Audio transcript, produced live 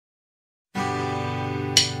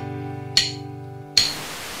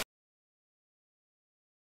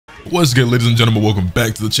What's good, ladies and gentlemen? Welcome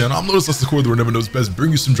back to the channel. I'm LotusAsakura, the one never knows best,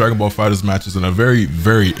 bring you some Dragon Ball FighterZ matches in a very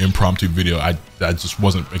impromptu video. I just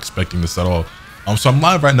wasn't expecting this at all. So I'm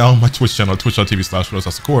live right now on my Twitch channel,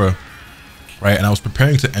 twitch.tv/LotusAsakura, right? And I was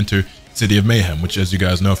preparing to enter City of Mayhem, which, as you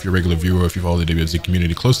guys know, if you're a regular viewer, if you follow the DBFZ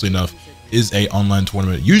community closely enough, is a online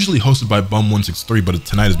tournament usually hosted by Bum163, but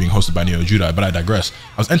tonight is being hosted by Neo Judai. But I digress.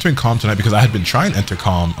 I was entering COM tonight because I had been trying to enter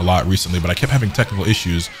COM a lot recently, but I kept having technical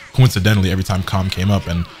issues coincidentally every time COM came up,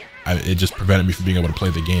 and it just prevented me from being able to play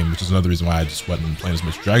the game, which is another reason why I just wasn't playing as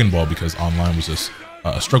much Dragon Ball, because online was just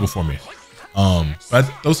a struggle for me. But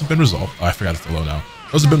those have been resolved. Oh, I forgot it's low now.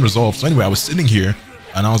 Those have been resolved. So anyway, I was sitting here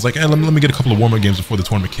and I was like, hey, let me get a couple of warm-up games before the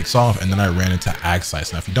tournament kicks off. And then I ran into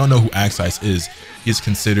Axeice. Now, if you don't know who Axeice is, he is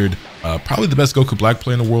considered probably the best Goku Black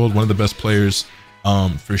player in the world, one of the best players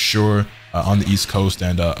for sure on the East Coast,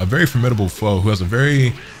 and a very formidable foe who has a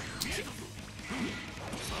very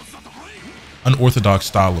unorthodox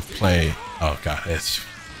style of play. Oh god, it's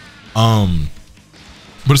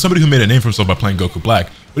but it's somebody who made a name for himself by playing Goku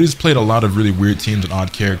Black, but he's played a lot of really weird teams and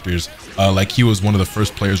odd characters. Like he was one of the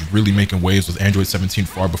first players really making waves with Android 17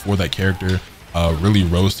 far before that character really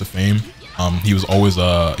rose to fame. He was always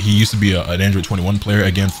he used to be an Android 21 player,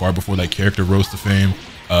 again far before that character rose to fame.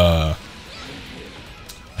 I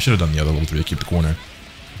should have done the other level 3 to keep the corner.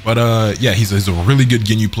 But yeah, he's a really good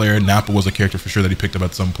Ginyu player. Nappa was a character for sure that he picked up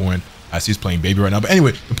at some point. I see he's playing Baby right now. But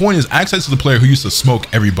anyway, the point is, Axeice is the player who used to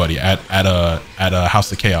smoke everybody at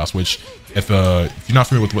House of Chaos, which, if you're not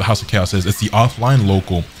familiar with what House of Chaos is, it's the offline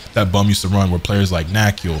local that Bum used to run, where players like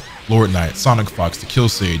Nakul, Lord Knight, Sonic Fox, the Kill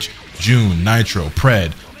Sage, June, Nitro,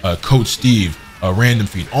 Pred, Coach Steve, Random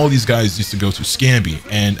Feed, all these guys used to go to Scamby,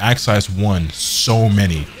 and Axeice won so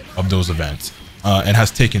many of those events and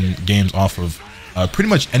has taken games off of pretty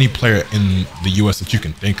much any player in the US that you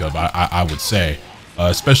can think of, I would say.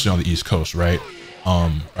 Especially on the East Coast, right? Or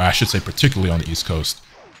I should say particularly on the East Coast.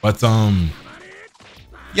 But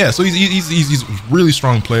yeah, so he's a really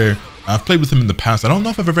strong player. I've played with him in the past. I don't know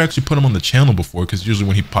if I've ever actually put him on the channel before, because usually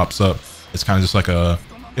when he pops up, it's kind of just like a,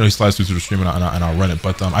 you know, he slides through the stream and I'll run it.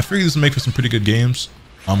 But I figured this would make for some pretty good games.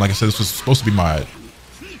 Like I said, this was supposed to be my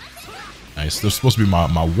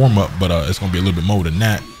warm-up, but it's gonna be a little bit more than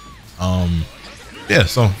that. Yeah,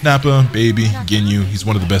 so Nappa, Baby, Ginyu, he's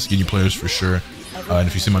one of the best Ginyu players for sure. And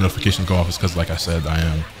if you see my notifications go off, it's because, like I said, I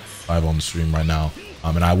am live on the stream right now.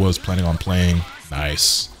 And I was planning on playing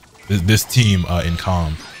this team in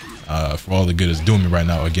COM for all the good it's doing me right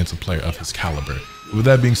now against a player of his caliber. With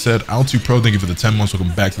that being said, Al2 Pro, thank you for the 10 months.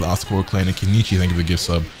 Welcome back to the Asakura clan. And Kenichi, thank you for the gift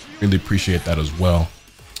sub. Really appreciate that as well.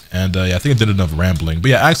 And yeah, I think I did enough rambling.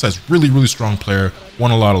 But yeah, Axeice, really strong player.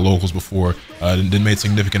 Won a lot of locals before. Then made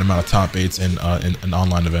significant amount of top 8s in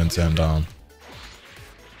online events, and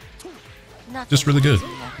just really good.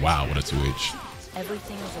 Wow, what a 2H.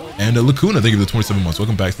 And Lacuna, thank you for the 27 months.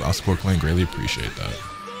 Welcome back to the Asakura clan. Greatly appreciate that.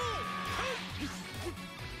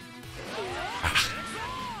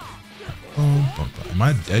 Am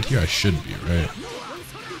I dead here? I should be, right?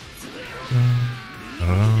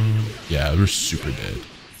 Yeah, we're super dead.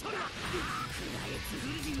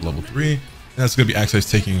 Level 3. And that's going to be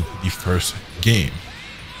Axeice taking the first game.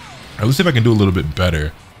 All right, let's see if I can do a little bit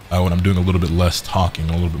better when I'm doing a little bit less talking,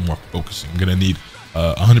 a little bit more focusing. I'm going to need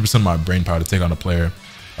 100% of my brain power to take on a player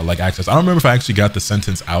like Axeice. I don't remember if I actually got the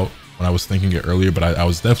sentence out when I was thinking it earlier, but I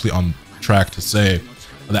was definitely on track to say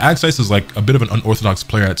that Axeice is like a bit of an unorthodox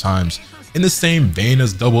player at times, in the same vein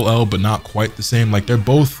as Double L, but not quite the same. Like they're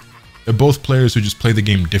both players who just play the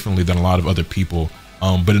game differently than a lot of other people,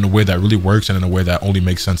 but in a way that really works and in a way that only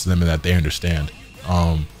makes sense to them and that they understand.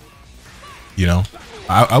 You know,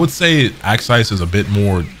 I would say Axeice is a bit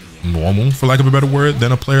more normal, for lack of a better word,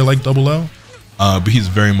 than a player like Double L, but he's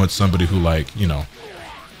very much somebody who, like, you know,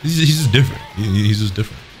 he's just different. He's just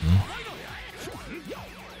different. You know?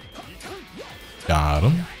 Got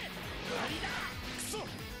him.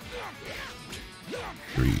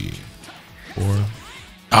 3, 4.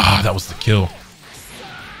 Ah, that was the kill.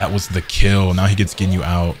 That was the kill. Now he gets Ginyu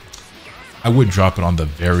out. I would drop it on the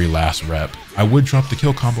very last rep. I would drop the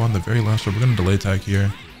kill combo on the very last rep. We're gonna delay tag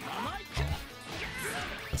here. Oh,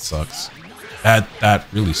 that sucks. That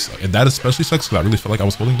really sucks. That especially sucks because I really felt like I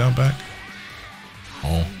was holding down back.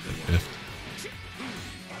 Oh, the 5th.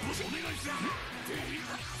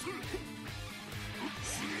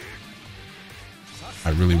 I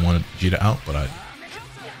really wanted Vegeta out, but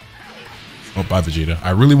oh, bye Vegeta. I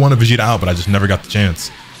really wanted Vegeta out, but I just never got the chance.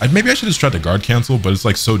 Maybe I should have tried to guard cancel, but it's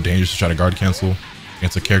like so dangerous to try to guard cancel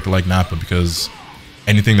against a character like Nappa, because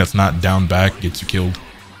anything that's not down back gets you killed.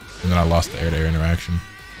 And then I lost the air-to-air interaction.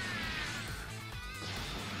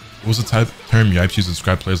 What was the term Yipes used to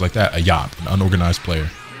describe players like that? A yop, an unorganized player.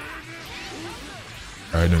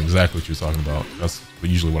 I know exactly what you're talking about. That's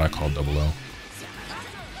usually what I call double L.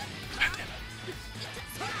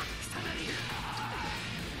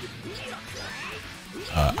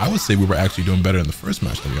 I would say we were actually doing better in the first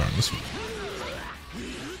match than we are in this one.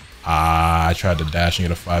 I tried to dash and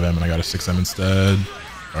get a 5M and I got a 6M instead.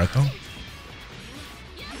 All right, though.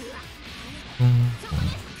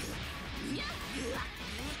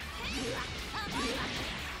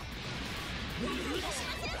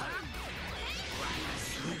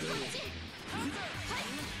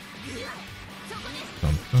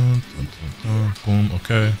 Boom,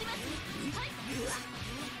 okay.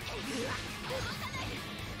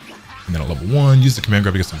 And then at level 1, use the command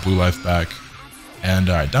grab to get some blue life back. And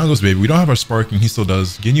alright, down goes baby. We don't have our sparking, he still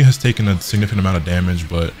does. Ginyu has taken a significant amount of damage,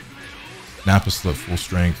 but Nappa's still at full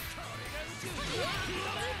strength.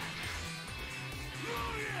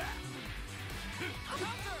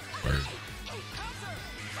 Word.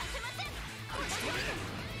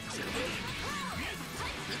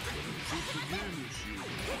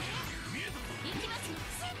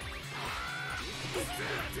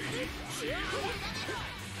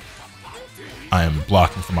 I am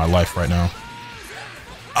blocking for my life right now.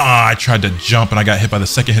 Ah, I tried to jump and I got hit by the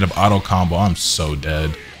second hit of auto combo. I'm so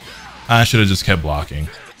dead. I should have just kept blocking.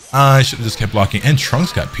 And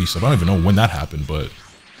Trunks got pieced up. I don't even know when that happened, but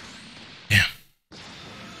damn.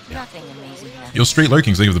 Yeah. Yo, straight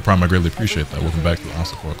lurkings, thank you for the prime. I greatly appreciate that. Welcome back to the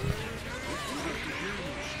Asakura.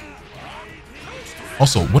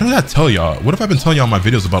 Also, what did I tell y'all? What have I been telling y'all in my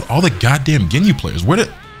videos about all the goddamn Ginyu players? Where did...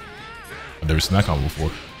 I've never seen that combo before.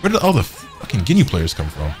 Where did all the fucking Ginyu players come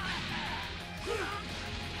from?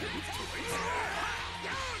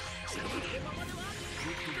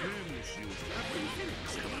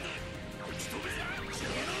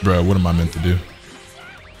 Bro, what am I meant to do?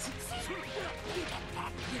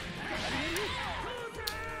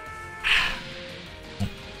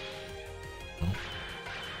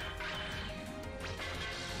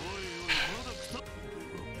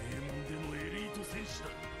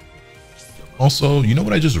 Also, you know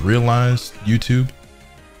what I just realized, YouTube?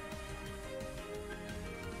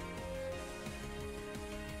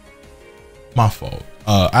 My fault.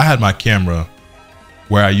 I had my camera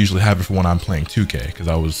where I usually have it for when I'm playing 2K, because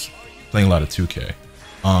I was playing a lot of 2K.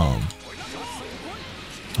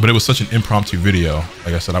 But it was such an impromptu video.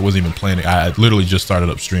 Like I said, I wasn't even playing it. I literally just started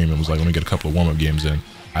up stream and was like, let me get a couple of warm-up games in.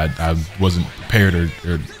 I wasn't prepared or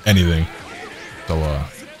anything. So,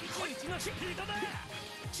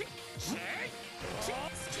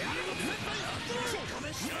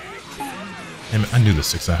 I knew the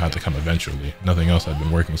 6M had to come eventually. Nothing else had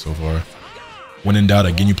been working so far. When in doubt, a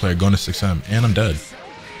Ginyu player going to 6M, and I'm dead.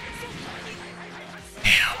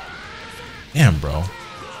 Damn. Damn, bro.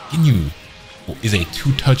 Ginyu is a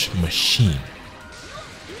two-touch machine.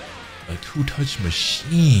 A two-touch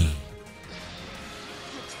machine.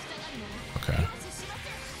 Okay.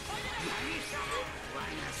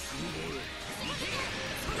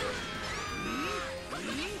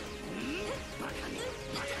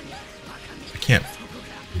 Can't.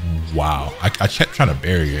 Wow, I kept trying to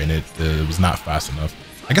barrier and it was not fast enough.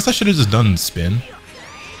 I guess I should have just done spin.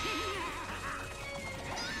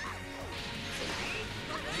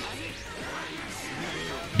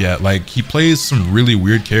 Yeah, like he plays some really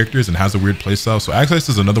weird characters and has a weird playstyle. So Axeice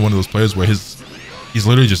is another one of those players where he's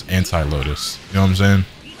literally just anti-Lotus. You know what I'm saying?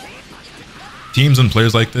 Teams and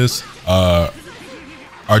players like this are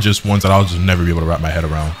just ones that I'll just never be able to wrap my head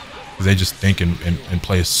around. They just think and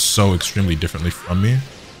play so extremely differently from me.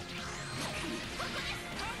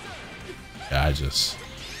 Yeah,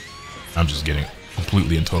 I'm just getting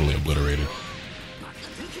completely and totally obliterated.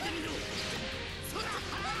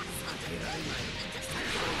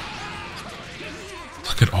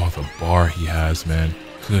 Look at all the bar he has, man.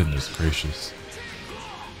 Goodness gracious.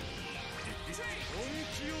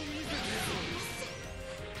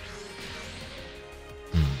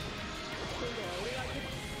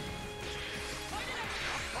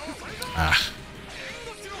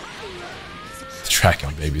 The track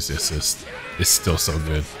on baby's assist is still so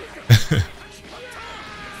good.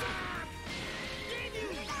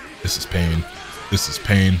 This is pain. This is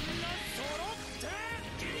pain.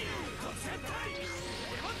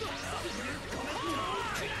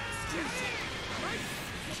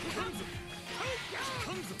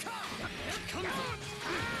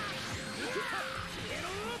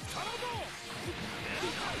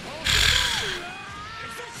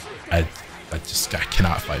 I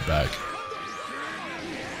cannot fight back.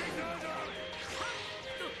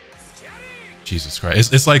 Jesus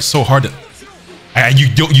Christ. It's like so hard to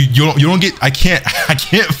you don't get I can't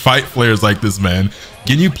fight players like this, man.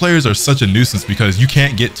 Ginyu players are such a nuisance because you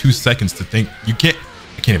can't get 2 seconds to think.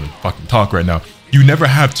 I can't even fucking talk right now. You never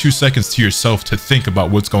have 2 seconds to yourself to think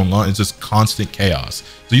about what's going on. It's just constant chaos.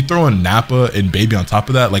 So you throw in Nappa and Baby on top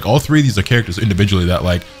of that. Like all 3 of these are characters individually that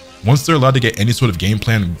like once they're allowed to get any sort of game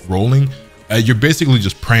plan rolling, you're basically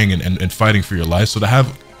just praying and fighting for your life. So to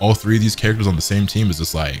have all 3 of these characters on the same team is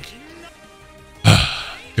just like,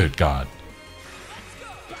 good God.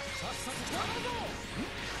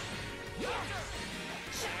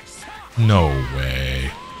 No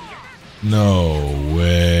way. No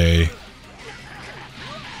way.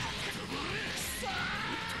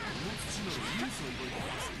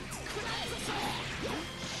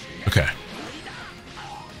 Okay.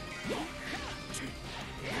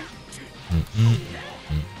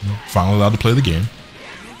 Finally allowed to play the game.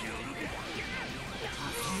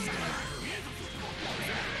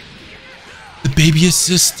 The baby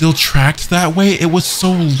assist still tracked that way? It was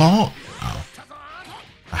so long. Oh.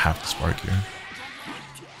 I have to spark here.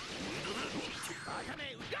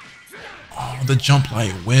 Oh, the jump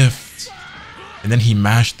light whiffed. And then he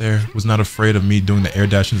mashed there. Was not afraid of me doing the air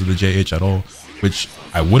dash into the JH at all, which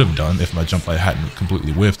I would have done if my jump light hadn't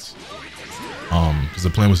completely whiffed. Because the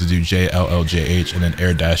plan was to do JLLJH and then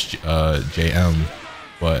air dash JM,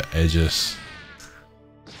 but it just,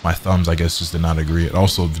 my thumbs I guess just did not agree. And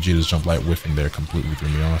also Vegeta's jump light whiffing there completely threw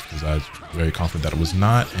me off because I was very confident that it was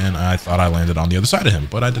not, and I thought I landed on the other side of him,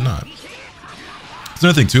 but I did not. There's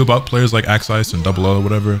another thing too about players like Axeice and Double L or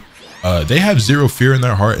whatever. They have zero fear in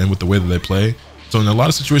their heart and with the way that they play. So in a lot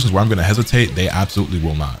of situations where I'm going to hesitate, they absolutely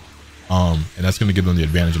will not. And that's going to give them the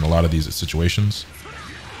advantage in a lot of these situations.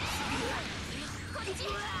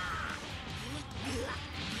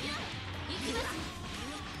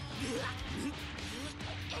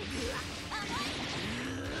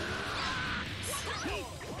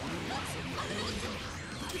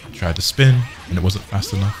 Tried to spin and it wasn't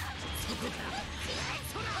fast enough.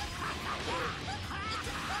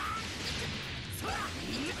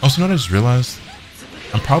 Also, I just realized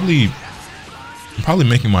I'm probably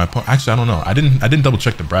making my opponent. Actually, I don't know. I didn't double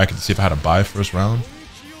check the bracket to see if I had a bye first round.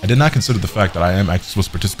 I did not consider the fact that I am actually supposed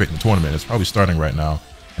to participate in the tournament. It's probably starting right now,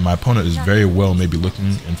 and my opponent is very well maybe looking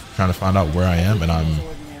and trying to find out where I am, and I'm.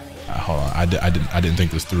 Hold on, I didn't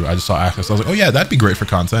think this through. I just saw Axeice. I was like, oh yeah, that'd be great for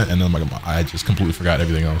content, and then like I just completely forgot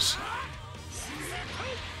everything else.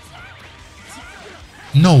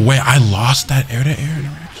 No way, I lost that air to air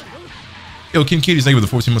interaction. Yo, Kim Katie's thank you for the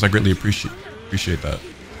 14 months. I greatly appreciate that.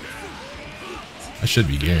 I should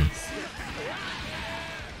be game.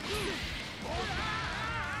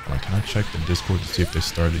 Can I check the Discord to see if they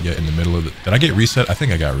started yet in the middle of the... Did I get reset? I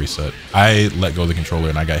think I got reset. I let go of the controller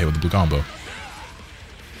and I got hit with the blue combo.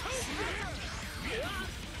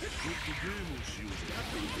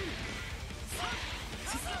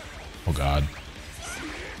 Oh God.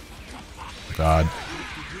 Oh God.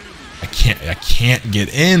 I can't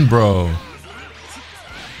get in, bro.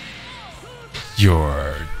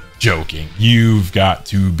 You're joking. You've got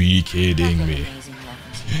to be kidding me.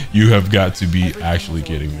 You have got to be actually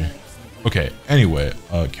kidding me. Okay, anyway,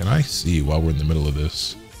 can I see while we're in the middle of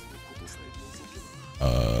this?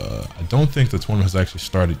 I don't think the tournament has actually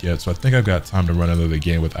started yet, so I think I've got time to run another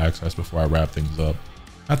game with Axeice before I wrap things up.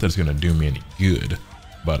 Not that it's gonna do me any good,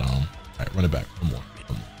 but alright, run it back. One more.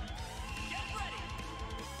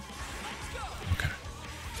 Okay.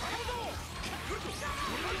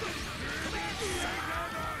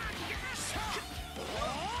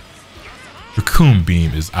 Raccoon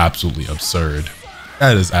Beam is absolutely absurd.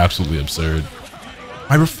 That is absolutely absurd.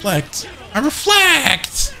 I reflect.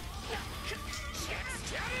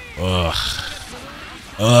 Ugh.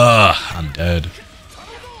 I'm dead.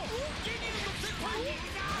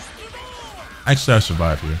 Actually, I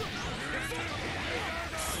survived here.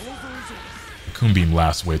 Raccoon Beam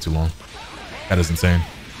lasts way too long. That is insane.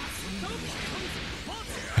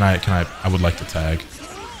 I would like to tag.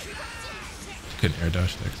 Couldn't air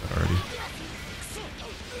dash that already.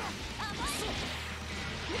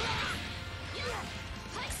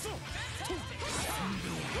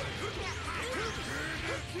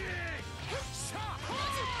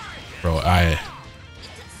 Bro, I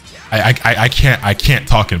can't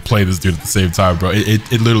talk and play this dude at the same time, bro. It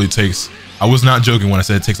literally takes, I was not joking when I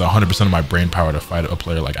said it takes 100% of my brain power to fight a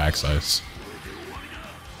player like Axeice.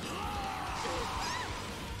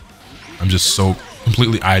 I'm just so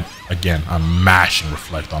completely, again, I'm mashing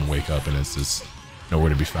reflect on wake up and it's just nowhere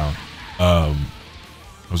to be found. What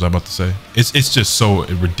was I about to say? It's just so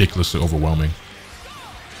ridiculously overwhelming.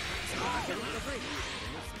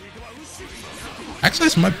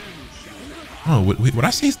 Axeice might, oh, would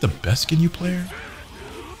I say he's the best Ginyu player?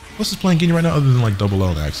 What's his playing Ginyu right now other than like Double L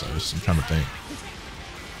and Axeice? I'm trying to think.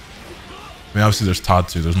 I mean, obviously there's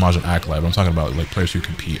Tatsu, there's Majin Acolyte, but I'm talking about like players who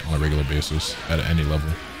compete on a regular basis at any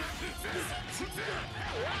level.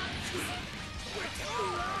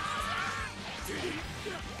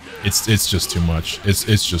 It's just too much.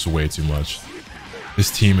 It's just way too much.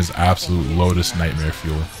 This team is absolute Lotus nightmare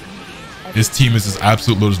fuel. This team is just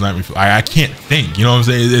absolute Lotus nightmare fuel. I can't think. You know what I'm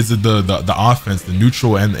saying? It's the offense, the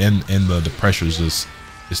neutral, and the pressure is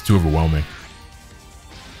just too overwhelming.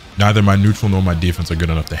 Neither my neutral nor my defense are good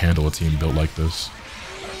enough to handle a team built like this.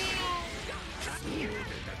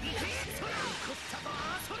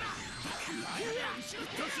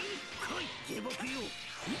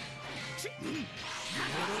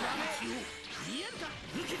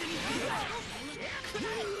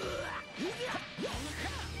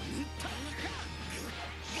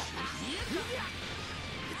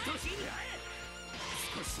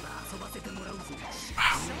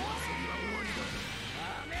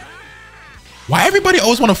 Why everybody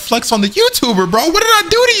always want to flex on the YouTuber, bro? What did I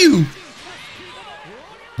do to you?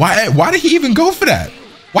 Why did he even go for that?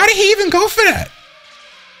 Why did he even go for that?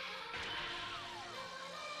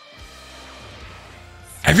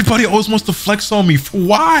 Everybody always wants to flex on me. For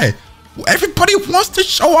why? Everybody wants to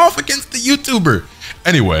show off against the YouTuber.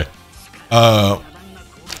 Anyway,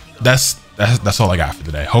 that's all I got for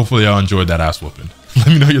today. Hopefully y'all enjoyed that ass whooping. Let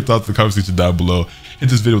me know your thoughts in the comment section down below. Hit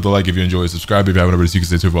this video with a like if you enjoyed. Subscribe if you haven't already so you can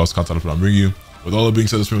stay tuned for all this content I'm bringing you. With all that being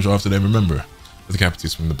said, that's pretty much all for today. Remember, there's a capital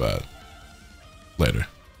from the bad. Later.